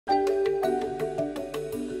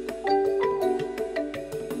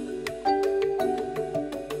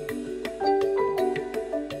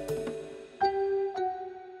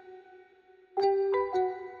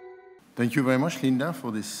Thank you very much, Linda,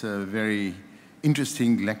 for this very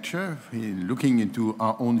interesting lecture, looking into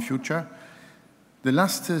our own future. The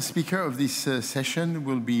last speaker of this session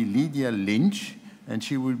will be Lydia Lynch, and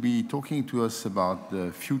she will be talking to us about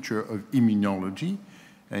the future of immunology,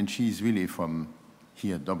 and she's really from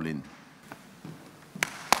here, Dublin.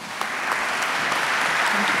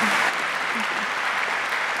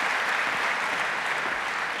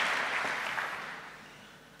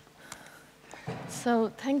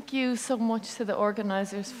 So thank you so much to the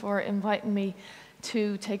organizers for inviting me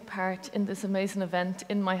to take part in this amazing event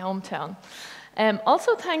in my hometown.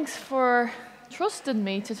 Also thanks for trusting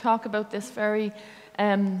me to talk about this very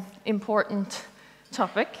important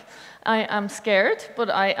topic. I am scared,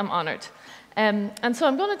 but I am honored. And so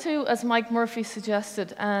I'm going to, as Mike Murphy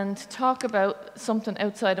suggested, and talk about something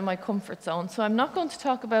outside of my comfort zone. So I'm not going to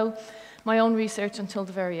talk about my own research until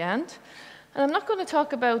the very end. And I'm not going to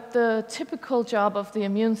talk about the typical job of the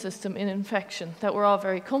immune system in infection that we're all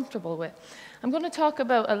very comfortable with. I'm going to talk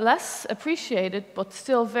about a less appreciated but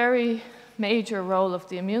still very major role of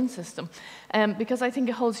the immune system because I think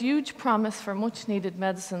it holds huge promise for much needed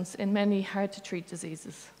medicines in many hard to treat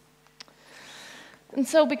diseases. And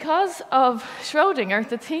so because of Schrödinger,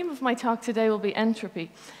 the theme of my talk today will be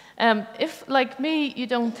entropy. If, like me, you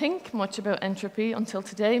don't think much about entropy until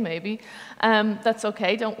today, maybe, that's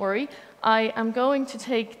okay, don't worry. I am going to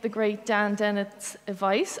take the great Dan Dennett's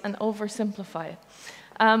advice and oversimplify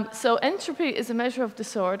it. So entropy is a measure of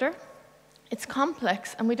disorder. It's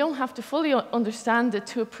complex, and we don't have to fully understand it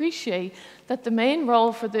to appreciate that the main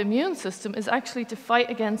role for the immune system is actually to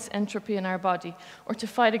fight against entropy in our body, or to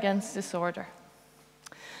fight against disorder.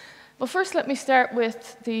 Well, first let me start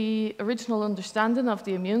with the original understanding of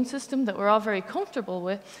the immune system that we're all very comfortable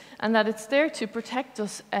with, and that it's there to protect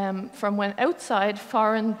us from when outside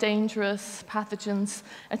foreign, dangerous pathogens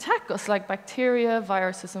attack us, like bacteria,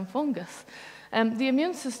 viruses, and fungus. The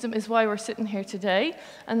immune system is why we're sitting here today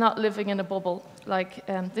and not living in a bubble like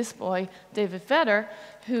this boy, David Vedder,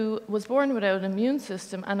 who was born without an immune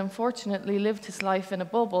system and unfortunately lived his life in a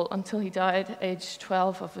bubble until he died at age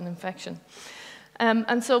 12 of an infection.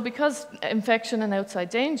 And so because infection and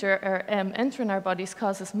outside danger are entering our bodies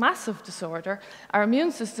causes massive disorder, our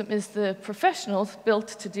immune system is the professional built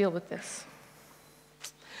to deal with this.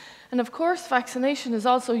 And of course, vaccination is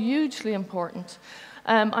also hugely important.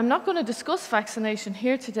 I'm not going to discuss vaccination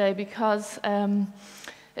here today because I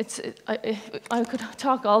could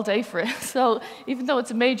talk all day for it. So even though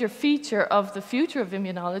it's a major feature of the future of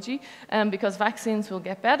immunology, because vaccines will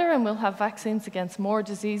get better and we'll have vaccines against more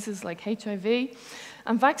diseases like HIV,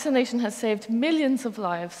 and vaccination has saved millions of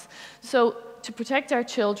lives. So to protect our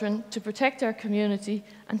children, to protect our community,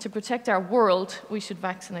 and to protect our world, we should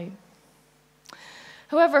vaccinate.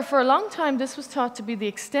 However, for a long time, this was thought to be the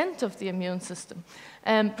extent of the immune system.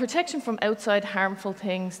 Protection from outside harmful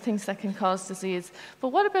things, things that can cause disease. But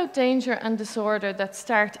what about danger and disorder that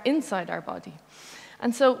start inside our body?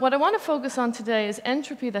 And so what I want to focus on today is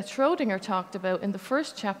entropy that Schrödinger talked about in the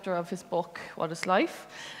first chapter of his book, What is Life?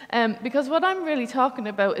 Because what I'm really talking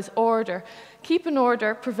about is order. Keeping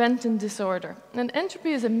order, preventing disorder. And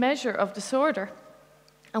entropy is a measure of disorder.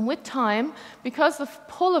 And with time, because of the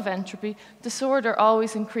pull of entropy, disorder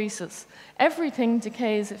always increases. Everything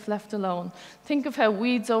decays if left alone. Think of how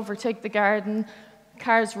weeds overtake the garden,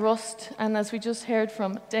 cars rust, and as we just heard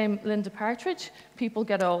from Dame Linda Partridge, people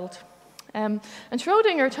get old. And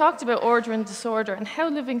Schrödinger talked about order and disorder and how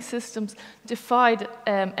living systems defied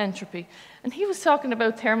entropy. And he was talking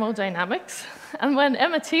about thermodynamics. And when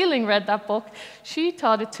Emma Teeling read that book, she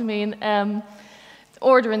taught it to mean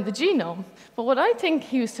order in the genome. But what I think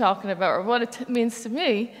he was talking about, or what it means to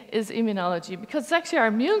me, is immunology, because it's actually our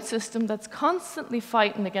immune system that's constantly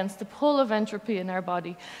fighting against the pull of entropy in our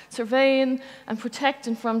body, surveying and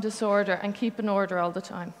protecting from disorder and keeping order all the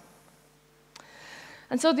time.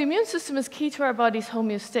 And so the immune system is key to our body's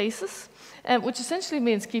homeostasis, which essentially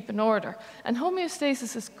means keeping order. And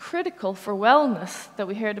homeostasis is critical for wellness that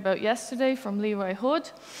we heard about yesterday from Leroy Hood.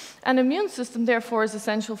 And immune system, therefore, is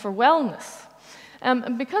essential for wellness.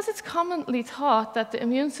 And because it's commonly thought that the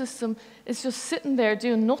immune system is just sitting there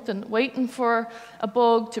doing nothing, waiting for a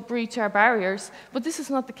bug to breach our barriers, but this is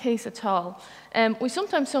not the case at all. We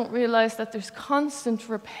sometimes don't realize that there's constant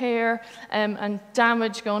repair and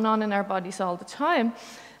damage going on in our bodies all the time.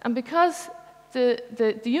 And because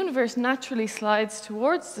the universe naturally slides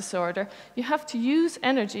towards disorder, you have to use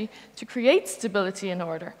energy to create stability and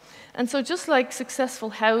order. And so just like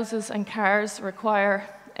successful houses and cars require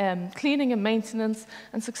cleaning and maintenance,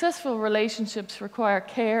 and successful relationships require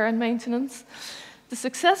care and maintenance, the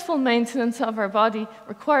successful maintenance of our body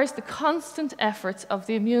requires the constant efforts of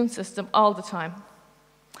the immune system all the time.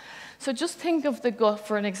 So just think of the gut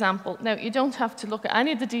for an example. Now, you don't have to look at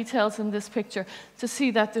any of the details in this picture to see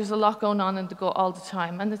that there's a lot going on in the gut all the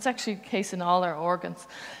time, and it's actually the case in all our organs.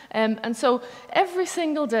 And so every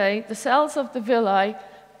single day, the cells of the villi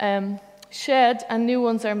shed, and new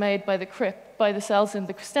ones are made by the crypt, by the cells in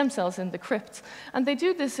the stem cells in the crypts. And they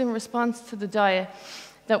do this in response to the diet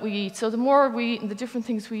that we eat. So the more we eat and the different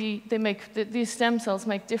things we eat, they make these stem cells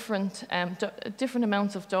make different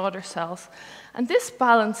amounts of daughter cells. And this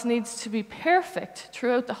balance needs to be perfect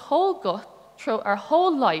throughout the whole gut, throughout our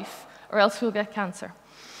whole life, or else we'll get cancer.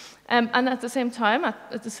 And at the same time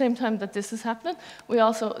that this is happening,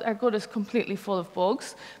 our gut is completely full of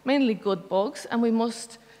bugs, mainly good bugs, and we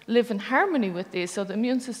must live in harmony with these, so the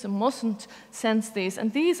immune system mustn't sense these.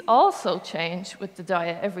 And these also change with the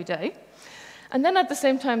diet every day. And then at the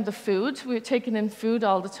same time, the food, we're taking in food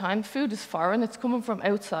all the time. Food is foreign, it's coming from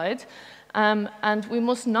outside, and we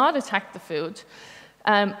must not attack the food.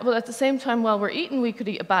 But at the same time, while we're eating, we could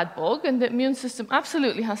eat a bad bug, and the immune system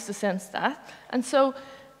absolutely has to sense that. And so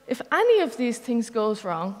if any of these things goes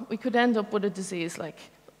wrong, we could end up with a disease like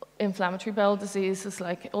inflammatory bowel diseases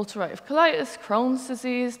like ulcerative colitis, Crohn's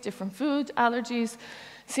disease, different food allergies,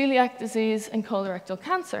 celiac disease, and colorectal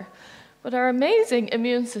cancer. But our amazing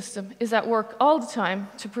immune system is at work all the time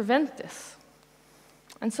to prevent this.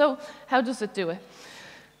 And so, how does it do it?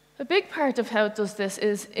 A big part of how it does this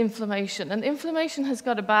is inflammation. And inflammation has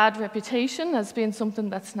got a bad reputation as being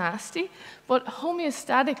something that's nasty, but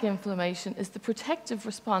homeostatic inflammation is the protective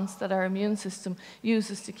response that our immune system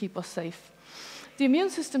uses to keep us safe. The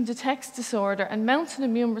immune system detects disorder and mounts an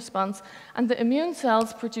immune response, and the immune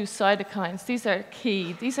cells produce cytokines. These are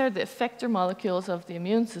key. These are the effector molecules of the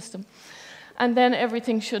immune system. And then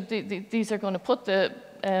everything these are going to put the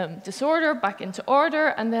disorder back into order,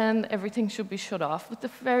 and then everything should be shut off with a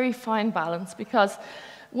very fine balance, because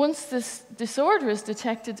once this disorder is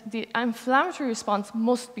detected, the inflammatory response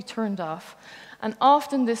must be turned off. And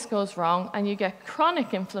often this goes wrong, and you get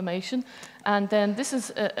chronic inflammation, and then this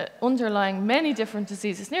is underlying many different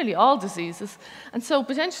diseases, nearly all diseases. And so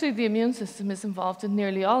potentially the immune system is involved in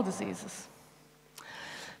nearly all diseases.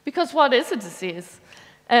 Because what is a disease?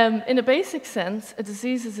 In a basic sense, a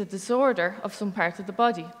disease is a disorder of some part of the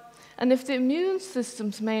body. And if the immune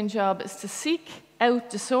system's main job is to seek out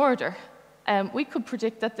disorder, we could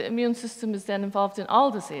predict that the immune system is then involved in all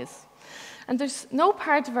disease. And there's no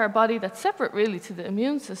part of our body that's separate, really, to the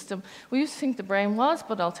immune system. We used to think the brain was,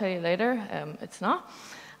 but I'll tell you later, it's not.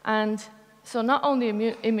 And so not only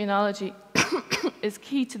immunology is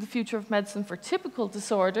key to the future of medicine for typical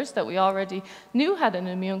disorders that we already knew had an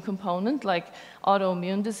immune component, like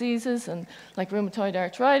autoimmune diseases and like rheumatoid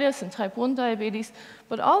arthritis and type 1 diabetes,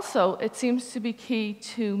 but also it seems to be key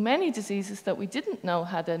to many diseases that we didn't know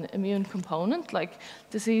had an immune component, like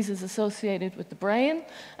diseases associated with the brain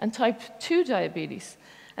and type 2 diabetes.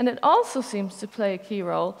 And it also seems to play a key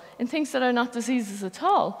role in things that are not diseases at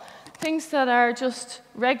all, things that are just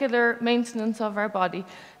regular maintenance of our body,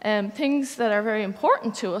 things that are very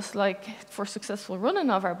important to us, like for successful running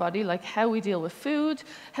of our body, like how we deal with food,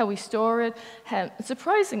 how we store it,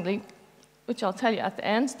 surprisingly, which I'll tell you at the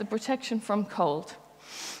end, the protection from cold.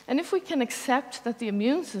 And if we can accept that the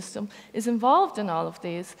immune system is involved in all of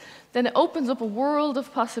these, then it opens up a world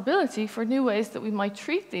of possibility for new ways that we might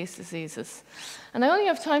treat these diseases. And I only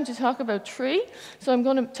have time to talk about 3, so I'm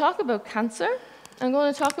going to talk about cancer. I'm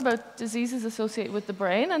going to talk about diseases associated with the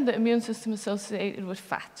brain and the immune system associated with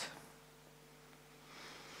fat.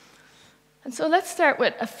 And so let's start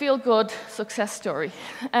with a feel-good success story,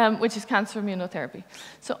 which is cancer immunotherapy.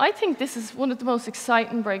 So I think this is one of the most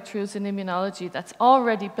exciting breakthroughs in immunology that's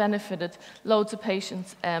already benefited loads of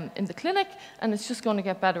patients in the clinic, and it's just going to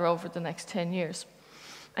get better over the next 10 years.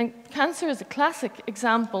 And cancer is a classic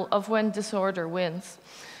example of when disorder wins.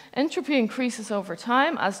 Entropy increases over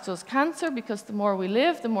time, as does cancer, because the more we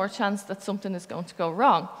live, the more chance that something is going to go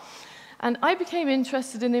wrong. And I became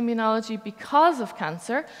interested in immunology because of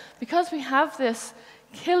cancer, because we have this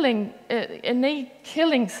innate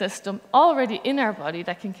killing system already in our body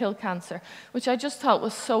that can kill cancer, which I just thought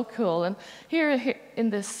was so cool. And here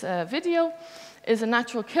in this video is a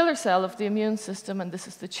natural killer cell of the immune system, and this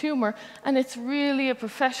is the tumor, and it's really a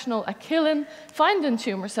professional at finding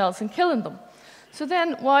tumor cells and killing them. So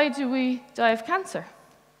then, why do we die of cancer?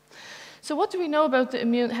 So what do we know about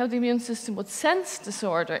how the immune system would sense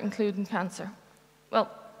disorder, including cancer?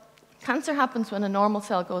 Well, cancer happens when a normal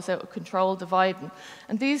cell goes out of control, dividing.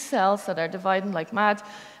 And these cells that are dividing like mad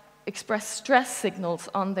express stress signals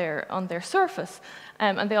on their surface.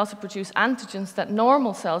 And they also produce antigens that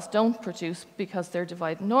normal cells don't produce because they're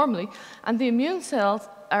divided normally. And the immune cells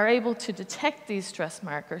are able to detect these stress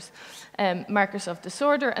markers, markers of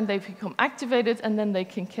disorder, and they become activated, and then they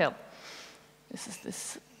can kill.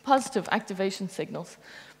 This positive activation signals.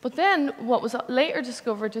 But then what was later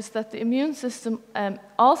discovered is that the immune system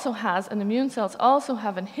also has, and immune cells also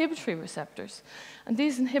have inhibitory receptors. And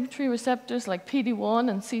these inhibitory receptors, like PD-1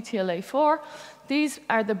 and CTLA-4, these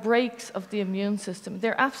are the brakes of the immune system.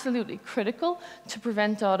 They're absolutely critical to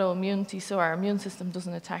prevent autoimmunity so our immune system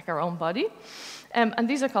doesn't attack our own body. And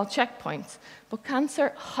these are called checkpoints. But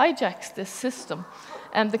cancer hijacks this system.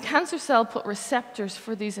 The cancer cell put receptors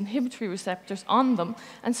for these inhibitory receptors on them,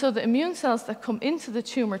 and so the immune cells that come into the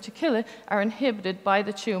tumor to kill it are inhibited by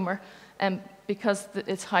the tumor because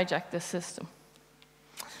it's hijacked this system.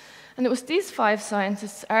 And it was these 5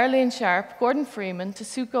 scientists, Arlene Sharp, Gordon Freeman,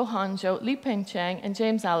 Tasuku Honjo, Li-Peng Cheng, and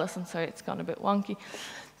James Allison, sorry, it's gone a bit wonky,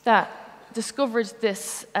 that discovered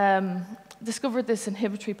this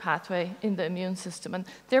inhibitory pathway in the immune system. And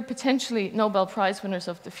they're potentially Nobel Prize winners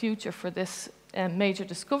of the future for this major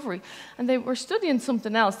discovery. And they were studying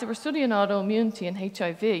something else. They were studying autoimmunity and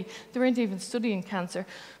HIV. They weren't even studying cancer.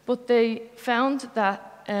 But they found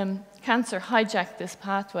that cancer hijacked this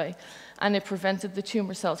pathway, and it prevented the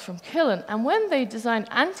tumor cells from killing. And when they designed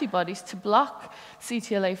antibodies to block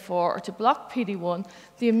CTLA-4 or to block PD-1,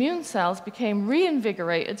 the immune cells became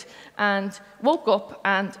reinvigorated and woke up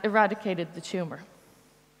and eradicated the tumor.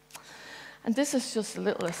 And this is just a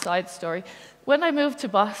little aside story. When I moved to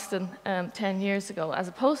Boston 10 years ago as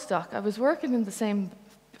a postdoc, I was working in the same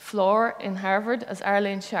floor in Harvard as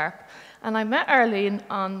Arlene Sharp. And I met Arlene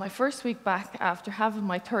on my first week back after having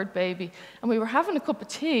my 3rd baby. And we were having a cup of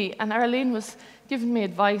tea, and Arlene was giving me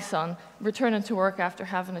advice on returning to work after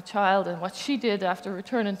having a child and what she did after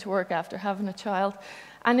returning to work after having a child.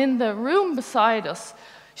 And in the room beside us,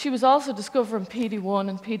 she was also discovering PD-1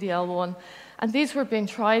 and PD-L1. And these were being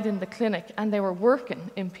tried in the clinic, and they were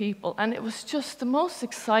working in people. And it was just the most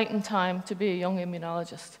exciting time to be a young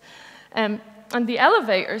immunologist. And the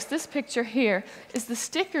elevators, this picture here, is the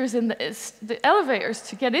stickers in the elevators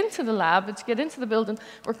to get into the lab and to get into the building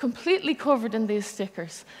were completely covered in these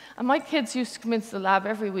stickers. And my kids used to come into the lab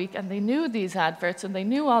every week, and they knew these adverts, and they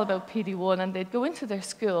knew all about PD-1, and they'd go into their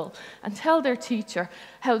school and tell their teacher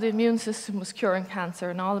how the immune system was curing cancer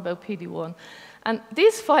and all about PD-1. And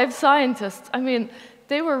these 5 scientists, I mean,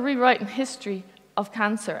 they were rewriting history of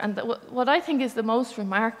cancer. And what I think is the most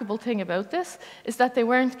remarkable thing about this is that they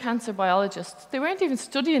weren't cancer biologists. They weren't even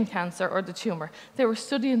studying cancer or the tumor. They were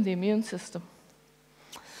studying the immune system.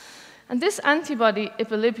 And this antibody,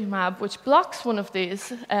 ipilimumab, which blocks one of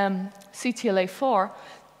these, CTLA-4,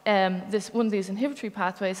 one of these inhibitory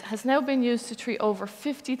pathways, has now been used to treat over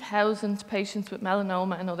 50,000 patients with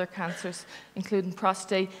melanoma and other cancers, including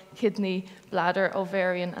prostate, kidney, bladder,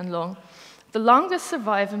 ovarian, and lung. The longest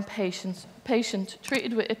surviving patient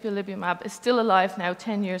treated with ipilimumab is still alive now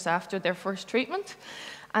 10 years after their first treatment,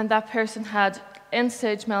 and that person had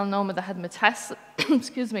end-stage melanoma that had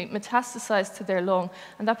metastasized to their lung,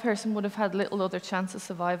 and that person would have had little other chance of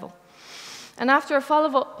survival. And after a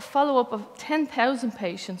follow-up of 10,000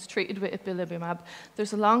 patients treated with ipilimumab,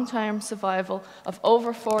 there's a long-term survival of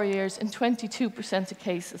over 4 years in 22% of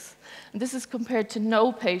cases. And this is compared to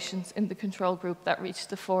no patients in the control group that reached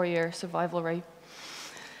the 4-year survival rate.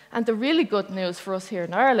 And the really good news for us here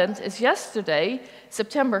in Ireland is yesterday,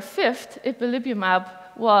 September 5th, ipilimumab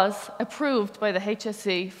was approved by the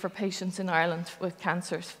HSE for patients in Ireland with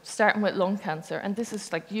cancers, starting with lung cancer. And this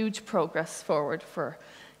is like huge progress forward for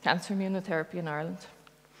cancer immunotherapy in Ireland.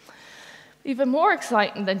 Even more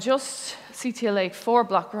exciting than just CTLA-4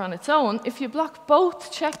 blocker on its own, if you block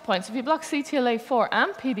both checkpoints, if you block CTLA-4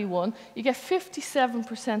 and PD-1, you get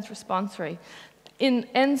 57% response rate in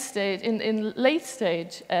late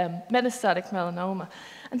stage metastatic melanoma.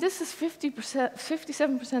 And this is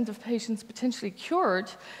 57% of patients potentially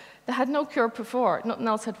cured that had no cure before, nothing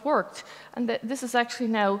else had worked. And this is actually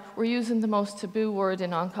now, we're using the most taboo word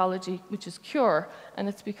in oncology, which is cure, and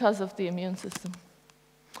it's because of the immune system.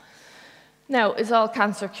 Now, is all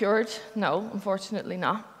cancer cured? No, unfortunately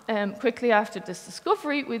not. Quickly after this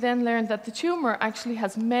discovery, we then learned that the tumor actually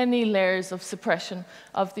has many layers of suppression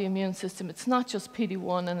of the immune system. It's not just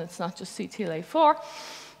PD-1 and it's not just CTLA-4,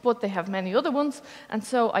 but they have many other ones. And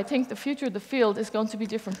so I think the future of the field is going to be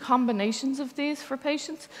different combinations of these for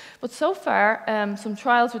patients. But so far, some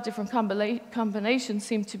trials with different combinations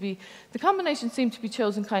seem to be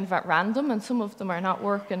chosen kind of at random, and some of them are not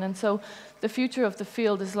working. And so the future of the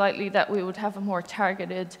field is likely that we would have a more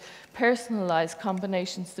targeted, personalized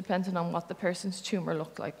combinations depending on what the person's tumor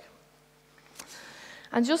looked like.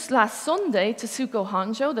 And just last Sunday, Tasuku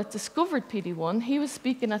Honjo, that discovered PD-1, he was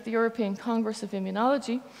speaking at the European Congress of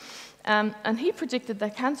Immunology, and he predicted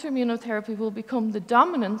that cancer immunotherapy will become the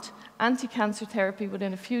dominant anti-cancer therapy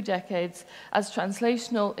within a few decades as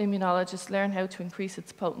translational immunologists learn how to increase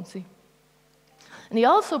its potency. And he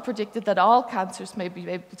also predicted that all cancers may be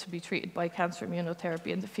able to be treated by cancer immunotherapy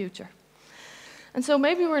in the future. And so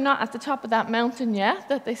maybe we're not at the top of that mountain yet,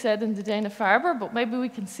 that they said in the Dana-Farber, but maybe we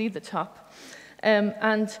can see the top.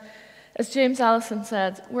 And as James Allison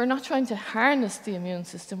said, we're not trying to harness the immune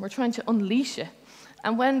system, we're trying to unleash it.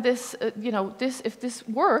 And when this, if this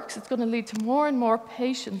works, it's going to lead to more and more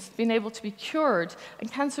patients being able to be cured,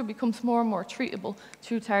 and cancer becomes more and more treatable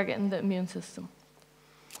through targeting the immune system.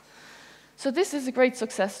 So this is a great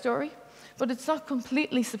success story, but it's not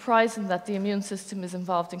completely surprising that the immune system is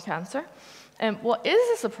involved in cancer. What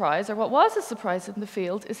is a surprise, or what was a surprise in the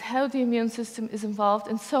field, is how the immune system is involved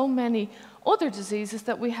in so many other diseases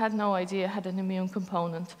that we had no idea had an immune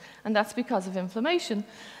component, and that's because of inflammation.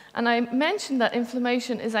 And I mentioned that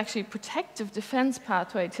inflammation is actually a protective defense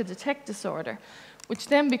pathway to detect disorder, which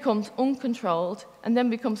then becomes uncontrolled and then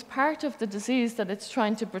becomes part of the disease that it's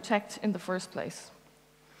trying to protect in the first place.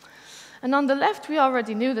 And on the left, we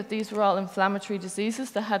already knew that these were all inflammatory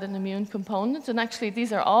diseases that had an immune component, and actually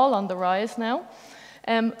these are all on the rise now.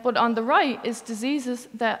 But on the right is diseases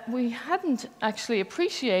that we hadn't actually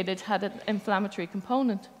appreciated had an inflammatory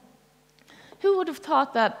component. Who would have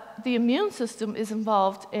thought that the immune system is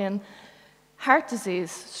involved in heart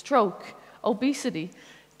disease, stroke, obesity,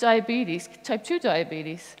 diabetes, type 2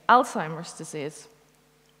 diabetes, Alzheimer's disease?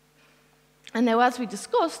 And now, as we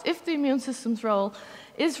discussed, if the immune system's role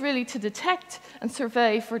is really to detect and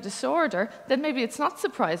survey for disorder, then maybe it's not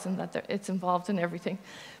surprising that it's involved in everything.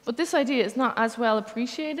 But this idea is not as well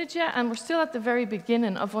appreciated yet, and we're still at the very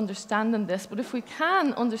beginning of understanding this. But if we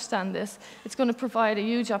can understand this, it's going to provide a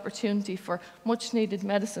huge opportunity for much-needed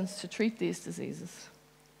medicines to treat these diseases.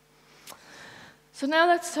 So now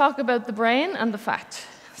let's talk about the brain and the fat.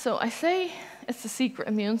 So I say it's the secret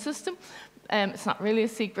immune system. It's not really a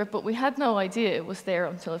secret, but we had no idea it was there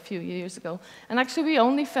until a few years ago. And actually, we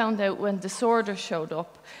only found out when disorders showed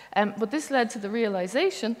up. But this led to the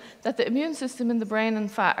realization that the immune system in the brain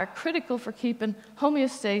and fat are critical for keeping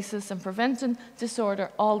homeostasis and preventing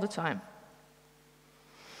disorder all the time.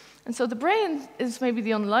 And so the brain is maybe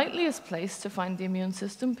the unlikeliest place to find the immune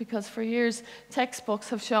system, because for years, textbooks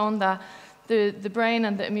have shown that the brain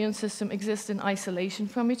and the immune system exist in isolation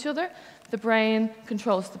from each other. The brain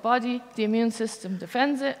controls the body, the immune system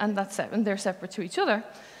defends it, and that's it, and they're separate to each other.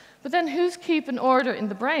 But then who's keeping order in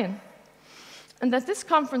the brain? And at this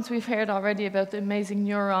conference, we've heard already about the amazing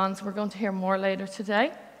neurons. We're going to hear more later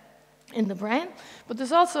today in the brain. But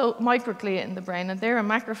there's also microglia in the brain, and they're a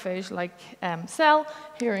macrophage-like cell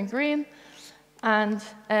here in green. And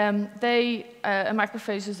a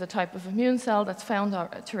macrophage is a type of immune cell that's found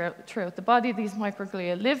throughout the body. These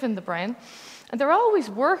microglia live in the brain. And they're always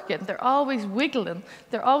working, they're always wiggling,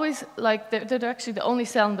 they're always like, they're actually the only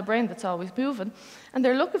cell in the brain that's always moving. And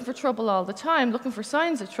they're looking for trouble all the time, looking for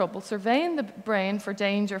signs of trouble, surveying the brain for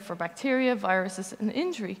danger, for bacteria, viruses, and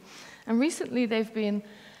injury. And recently they've been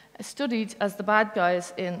studied as the bad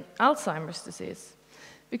guys in Alzheimer's disease.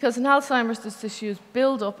 Because in Alzheimer's, the tissues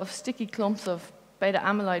build up of sticky clumps of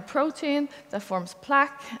beta-amyloid protein that forms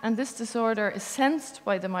plaque, and this disorder is sensed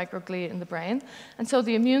by the microglia in the brain, and so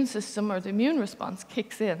the immune system, or the immune response,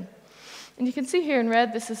 kicks in. And you can see here in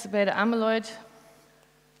red, this is the beta-amyloid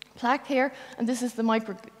plaque here, and this is the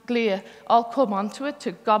microglia all come onto it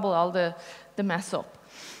to gobble all the mess up.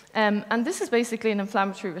 And this is basically an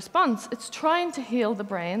inflammatory response. It's trying to heal the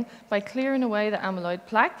brain by clearing away the amyloid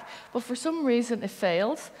plaque, but for some reason it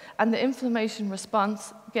fails, and the inflammatory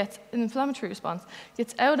response gets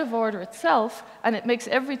out of order itself, and it makes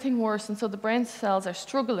everything worse, and so the brain cells are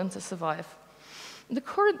struggling to survive. The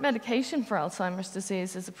current medication for Alzheimer's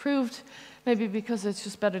disease is approved maybe because it's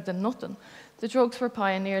just better than nothing. The drugs were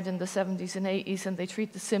pioneered in the 70s and 80s, and they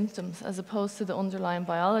treat the symptoms as opposed to the underlying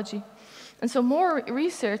biology. And so more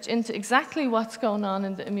research into exactly what's going on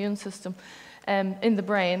in the immune system in the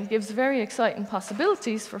brain gives very exciting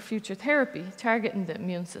possibilities for future therapy targeting the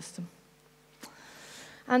immune system.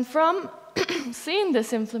 And from seeing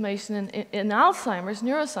this inflammation in Alzheimer's,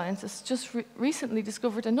 neuroscientists just recently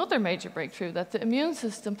discovered another major breakthrough, that the immune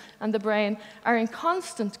system and the brain are in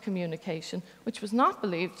constant communication, which was not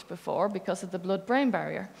believed before because of the blood-brain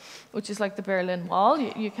barrier, which is like the Berlin Wall.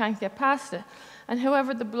 You can't get past it. And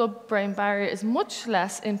however, the blood-brain barrier is much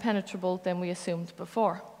less impenetrable than we assumed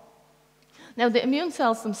before. Now, the immune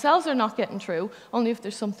cells themselves are not getting through, only if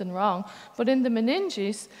there's something wrong, but in the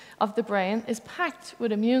meninges of the brain is packed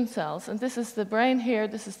with immune cells. And this is the brain here,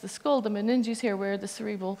 this is the skull, the meninges here where the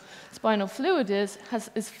cerebral spinal fluid is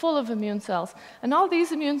full of immune cells. And all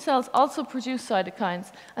these immune cells also produce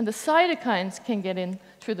cytokines, and the cytokines can get in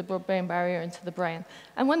through the blood-brain barrier into the brain.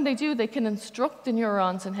 And when they do, they can instruct the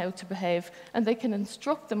neurons in how to behave, and they can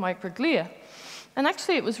instruct the microglia. And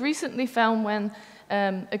actually, it was recently found when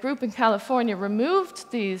a group in California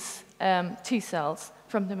removed these T cells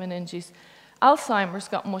from the meninges, Alzheimer's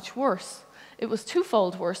got much worse. It was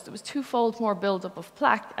twofold worse. There was twofold more buildup of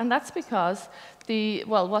plaque, and that's because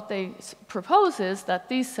what they propose is that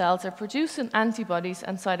these cells are producing antibodies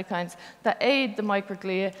and cytokines that aid the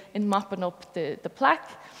microglia in mopping up the plaque,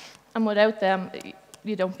 and without them,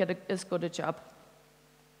 you don't get as good a job.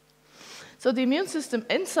 So the immune system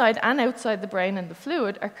inside and outside the brain and the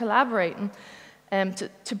fluid are collaborating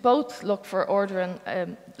to both look for order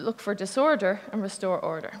and look for disorder and restore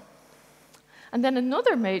order. And then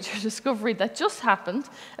another major discovery that just happened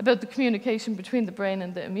about the communication between the brain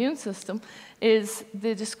and the immune system is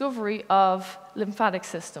the discovery of lymphatic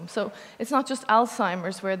system. So it's not just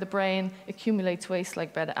Alzheimer's where the brain accumulates waste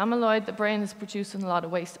like beta amyloid. The brain is producing a lot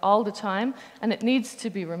of waste all the time, and it needs to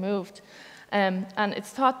be removed. And it's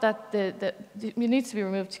thought that it needs to be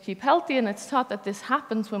removed to keep healthy, and it's thought that this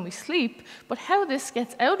happens when we sleep, but how this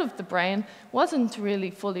gets out of the brain wasn't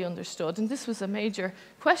really fully understood, and this was a major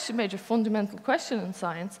question, major fundamental question in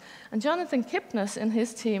science. And Jonathan Kipnis and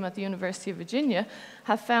his team at the University of Virginia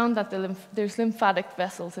have found that there's lymphatic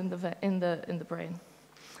vessels in the brain.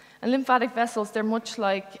 And lymphatic vessels, they're much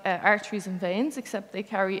like arteries and veins, except they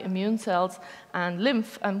carry immune cells and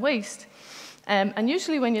lymph and waste. And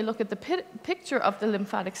usually when you look at the picture of the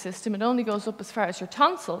lymphatic system, it only goes up as far as your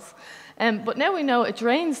tonsils. But now we know it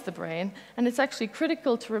drains the brain, and it's actually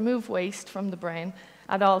critical to remove waste from the brain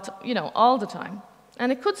at all the time.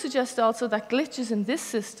 And it could suggest also that glitches in this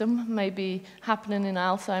system may be happening in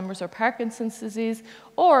Alzheimer's or Parkinson's disease,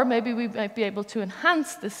 or maybe we might be able to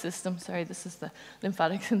enhance this system. Sorry, this is the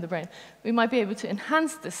lymphatics in the brain. We might be able to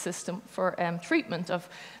enhance this system for treatment of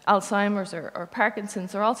Alzheimer's or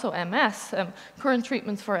Parkinson's, or also MS. Current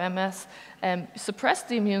treatments for MS suppress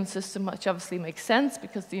the immune system, which obviously makes sense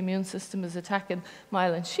because the immune system is attacking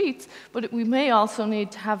myelin sheaths, but we may also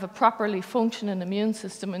need to have a properly functioning immune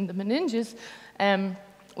system in the meninges,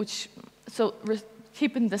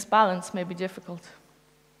 keeping this balance may be difficult.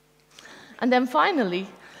 And then finally,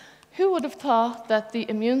 who would have thought that the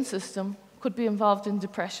immune system could be involved in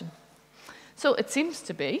depression? So it seems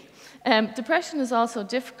to be. Depression is also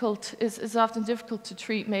difficult, is often difficult to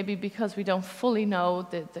treat, maybe because we don't fully know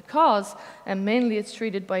the cause, and mainly it's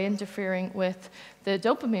treated by interfering with the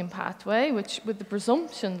dopamine pathway, with the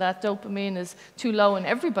presumption that dopamine is too low in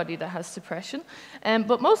everybody that has depression.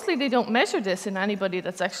 But mostly they don't measure this in anybody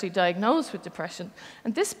that's actually diagnosed with depression.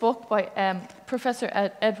 And this book by Professor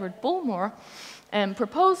Edward Bullmore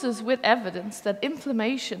proposes with evidence that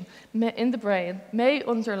inflammation in the brain may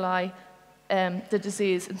underlie the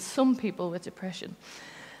disease in some people with depression.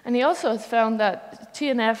 And he also has found that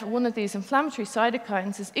TNF, one of these inflammatory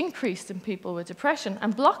cytokines, is increased in people with depression,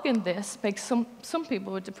 and blocking this makes some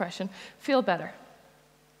people with depression feel better.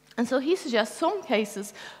 And so he suggests some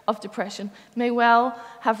cases of depression may well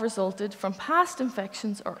have resulted from past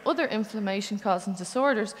infections or other inflammation-causing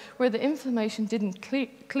disorders where the inflammation didn't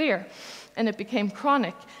clear and it became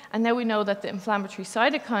chronic. And now we know that the inflammatory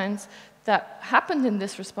cytokines that happened in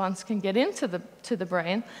this response can get into the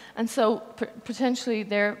brain, and so potentially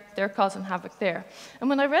they're causing havoc there. And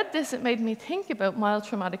when I read this, it made me think about mild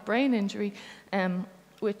traumatic brain injury,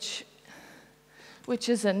 which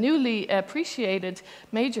is a newly appreciated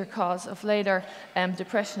major cause of later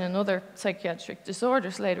depression and other psychiatric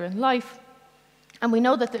disorders later in life. And we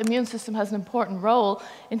know that the immune system has an important role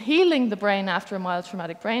in healing the brain after a mild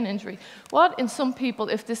traumatic brain injury. What, in some people,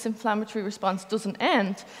 if this inflammatory response doesn't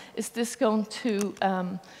end, is this going to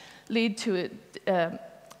lead to a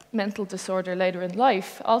mental disorder later in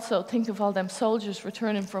life? Also, think of all them soldiers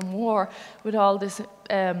returning from war with all this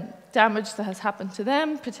damage that has happened to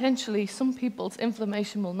them. Potentially, some people's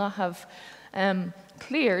inflammation will not have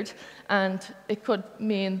cleared, and it could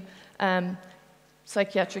mean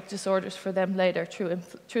psychiatric disorders for them later through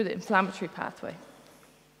the inflammatory pathway.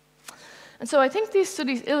 And so I think these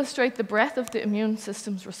studies illustrate the breadth of the immune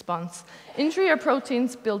system's response. Injury or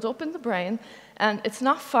proteins build up in the brain, and it's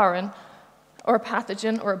not foreign or a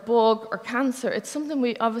pathogen or a bug or cancer. It's something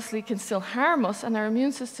we obviously can still harm us, and our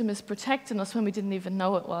immune system is protecting us when we didn't even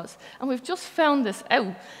know it was. And we've just found this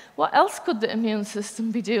out. What else could the immune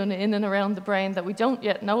system be doing in and around the brain that we don't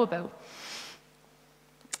yet know about?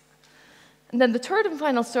 And then the third and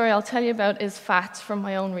final story I'll tell you about is fat from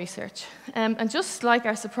my own research. And just like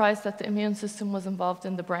our surprise that the immune system was involved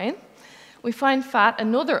in the brain, we find fat,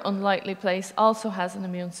 another unlikely place, also has an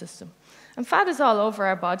immune system. And fat is all over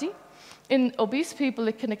our body. In obese people,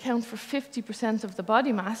 it can account for 50% of the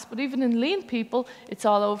body mass, but even in lean people, it's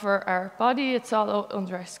all over our body, it's all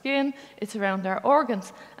under our skin, it's around our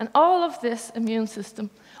organs. And all of this immune system,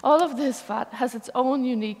 all of this fat has its own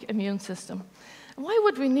unique immune system. And why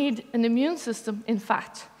would we need an immune system in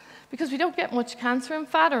fat? Because we don't get much cancer in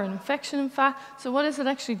fat or an infection in fat, so what is it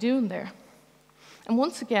actually doing there? And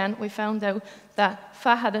once again, we found out that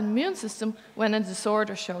fat had an immune system when a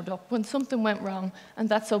disorder showed up, when something went wrong, and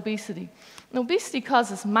that's obesity. And obesity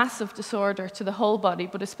causes massive disorder to the whole body,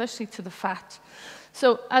 but especially to the fat.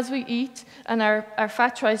 So as we eat and our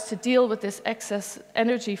fat tries to deal with this excess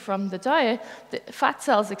energy from the diet, the fat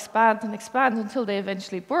cells expand and expand until they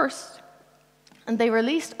eventually burst. And they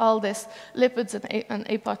released all this lipids and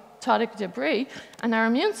apoptotic debris, and our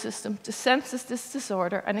immune system senses this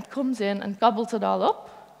disorder, and it comes in and gobbles it all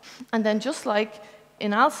up. And then just like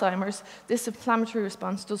in Alzheimer's, this inflammatory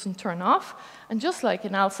response doesn't turn off, and just like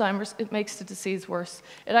in Alzheimer's, it makes the disease worse.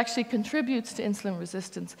 It actually contributes to insulin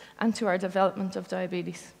resistance and to our development of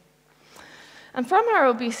diabetes. And from our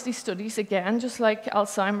obesity studies, again, just like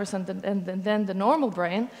Alzheimer's and then the normal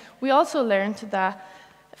brain, we also learned that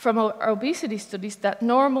from our obesity studies that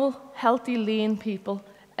normal, healthy, lean people,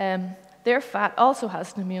 their fat also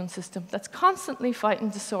has an immune system that's constantly fighting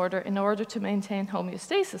disorder in order to maintain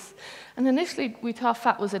homeostasis. And initially, we thought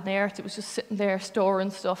fat was inert, it was just sitting there storing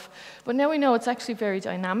stuff. But now we know it's actually very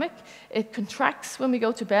dynamic. It contracts when we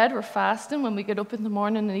go to bed, we're fasting. When we get up in the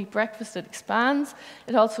morning and eat breakfast, it expands.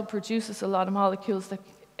 It also produces a lot of molecules that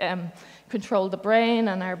control the brain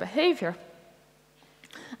and our behavior.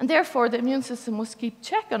 And therefore, the immune system must keep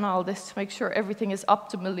check on all this to make sure everything is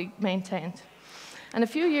optimally maintained. And a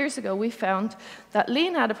few years ago, we found that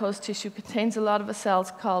lean adipose tissue contains a lot of cells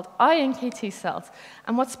called iNKT cells.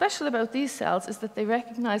 And what's special about these cells is that they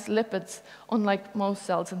recognize lipids, unlike most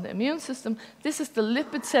cells in the immune system. This is the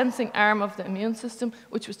lipid-sensing arm of the immune system,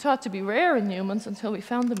 which was thought to be rare in humans until we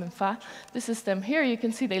found them in fat. This is them here. You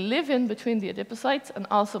can see they live in between the adipocytes and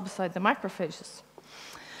also beside the macrophages.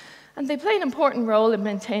 And they play an important role in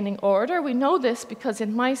maintaining order. We know this because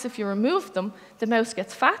in mice, if you remove them, the mouse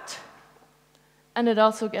gets fat, and it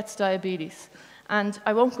also gets diabetes. And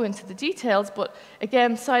I won't go into the details, but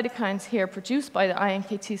again, cytokines here produced by the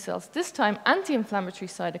iNKT cells, this time anti-inflammatory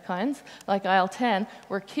cytokines, like IL-10,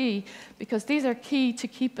 were key, because these are key to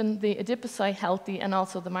keeping the adipocyte healthy and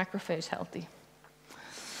also the macrophage healthy.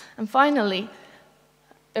 And finally,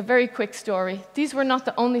 a very quick story. These were not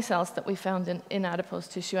the only cells that we found in adipose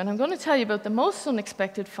tissue, and I'm going to tell you about the most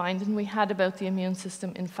unexpected finding we had about the immune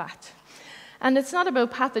system in fat. And it's not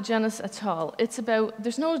about pathogenesis at all. It's about,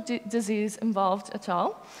 there's no disease involved at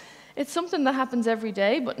all. It's something that happens every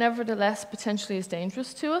day, but nevertheless potentially is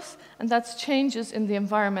dangerous to us, and that's changes in the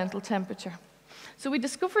environmental temperature. So we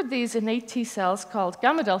discovered these innate T cells called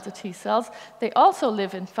gamma delta T cells. They also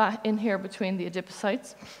live in fat in here between the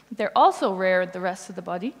adipocytes. They're also rare in the rest of the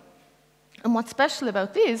body. And what's special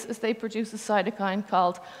about these is they produce a cytokine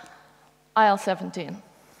called IL-17.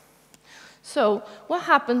 So what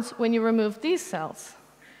happens when you remove these cells?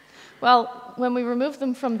 Well, when we removed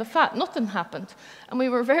them from the fat, nothing happened. And we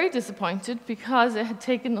were very disappointed because it had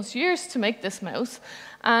taken us years to make this mouse.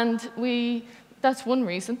 And that's one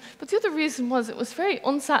reason. But the other reason was it was very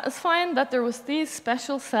unsatisfying that there was these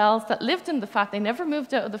special cells that lived in the fat. They never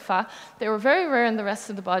moved out of the fat. They were very rare in the rest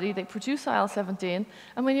of the body. They produce IL-17.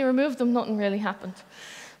 And when you remove them, nothing really happened.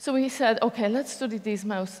 So we said, OK, let's study these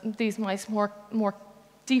mice more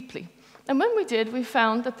deeply. And when we did, we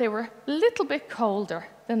found that they were a little bit colder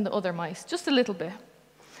than the other mice, just a little bit.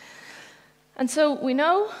 And so we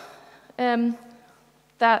know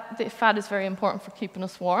that the fat is very important for keeping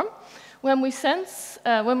us warm. When we sense,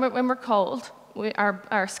 when we're cold,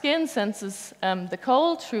 our skin senses the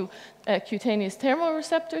cold through cutaneous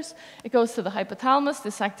thermoreceptors. It goes to the hypothalamus.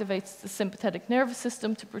 This activates the sympathetic nervous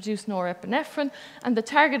system to produce norepinephrine. And the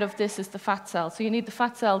target of this is the fat cell. So you need the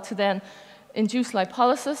fat cell to then induce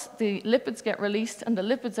lipolysis. The lipids get released, and the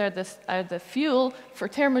lipids are the fuel for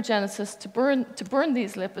thermogenesis to burn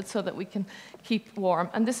these lipids so that we can keep warm.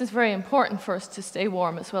 And this is very important for us to stay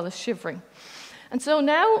warm as well as shivering. And so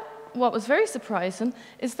now, what was very surprising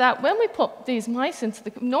is that when we put these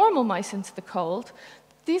normal mice into the cold,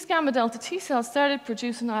 these gamma delta T cells started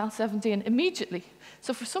producing IL-17 immediately.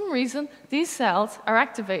 So for some reason, these cells are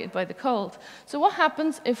activated by the cold. So what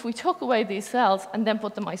happens if we took away these cells and then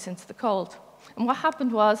put the mice into the cold? And what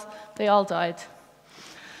happened was they all died.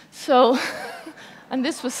 So, and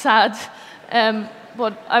this was sad.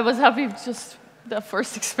 but I was happy with just the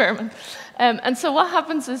first experiment. And so what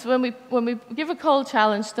happens is when we give a cold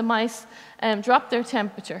challenge, the mice drop their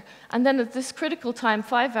temperature. And then at this critical time,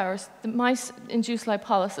 5 hours, the mice induce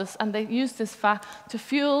lipolysis, and they use this fat to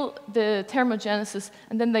fuel the thermogenesis,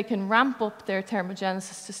 and then they can ramp up their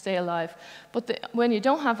thermogenesis to stay alive. But when you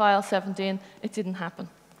don't have IL-17, it didn't happen.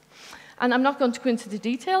 And I'm not going to go into the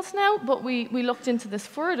details now, but we looked into this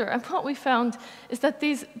further, and what we found is that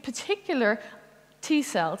these particular T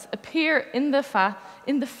cells appear in the fat,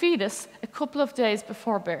 in the fetus, a couple of days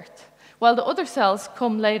before birth, while the other cells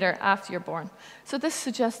come later after you're born. So this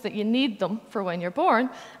suggests that you need them for when you're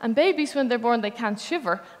born, and babies, when they're born, they can't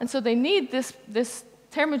shiver, and so they need this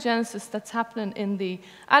thermogenesis that's happening in the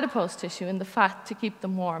adipose tissue, in the fat, to keep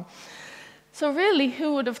them warm. So really,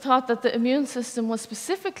 who would have thought that the immune system was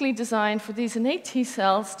specifically designed for these innate T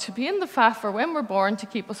cells to be in the fat for when we're born to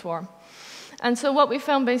keep us warm? And so what we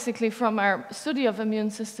found basically from our study of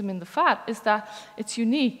immune system in the fat is that it's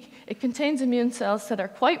unique. It contains immune cells that are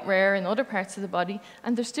quite rare in other parts of the body,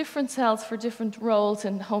 and there's different cells for different roles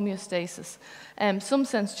in homeostasis. Some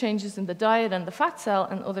sense changes in the diet and the fat cell,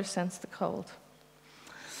 and others sense the cold.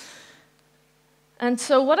 And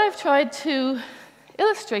so what I've tried to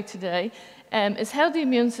illustrate today is how the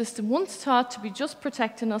immune system, once thought to be just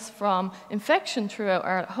protecting us from infection throughout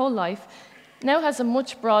our whole life, now has a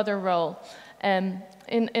much broader role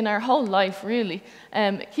in our whole life, really.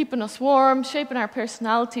 Keeping us warm, shaping our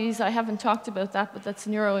personalities. I haven't talked about that, but that's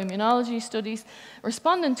neuroimmunology studies.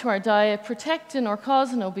 Responding to our diet, protecting or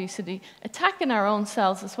causing obesity, attacking our own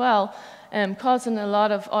cells as well, causing a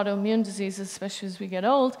lot of autoimmune diseases, especially as we get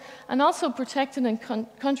old, and also protecting and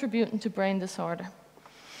contributing to brain disorder.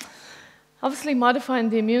 Obviously, modifying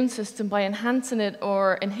the immune system by enhancing it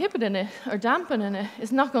or inhibiting it or dampening it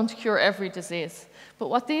is not going to cure every disease. But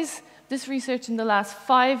what this research in the last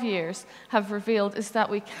 5 years have revealed is that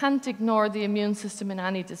we can't ignore the immune system in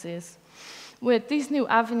any disease. What these new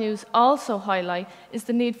avenues also highlight is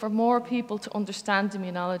the need for more people to understand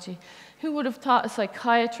immunology. Who would have thought a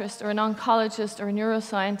psychiatrist or an oncologist or a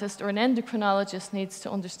neuroscientist or an endocrinologist needs to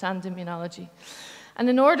understand immunology? And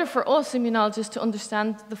in order for us immunologists to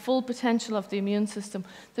understand the full potential of the immune system,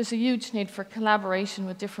 there's a huge need for collaboration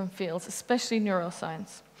with different fields, especially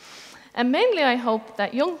neuroscience. And mainly I hope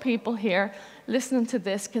that young people here listening to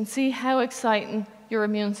this can see how exciting your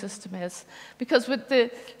immune system is. Because with the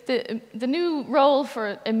new role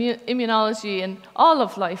for immunology in all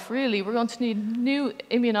of life, really, we're going to need new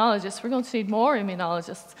immunologists. We're going to need more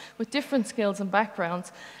immunologists with different skills and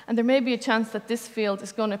backgrounds. And there may be a chance that this field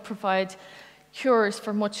is going to provide cures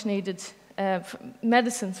for much needed,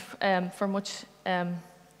 medicines for much,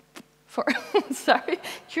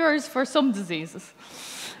 cures for some diseases.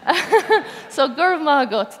 So, Gurv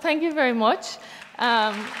Mahagut, thank you very much.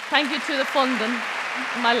 Thank you to the funding,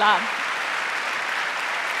 my lab.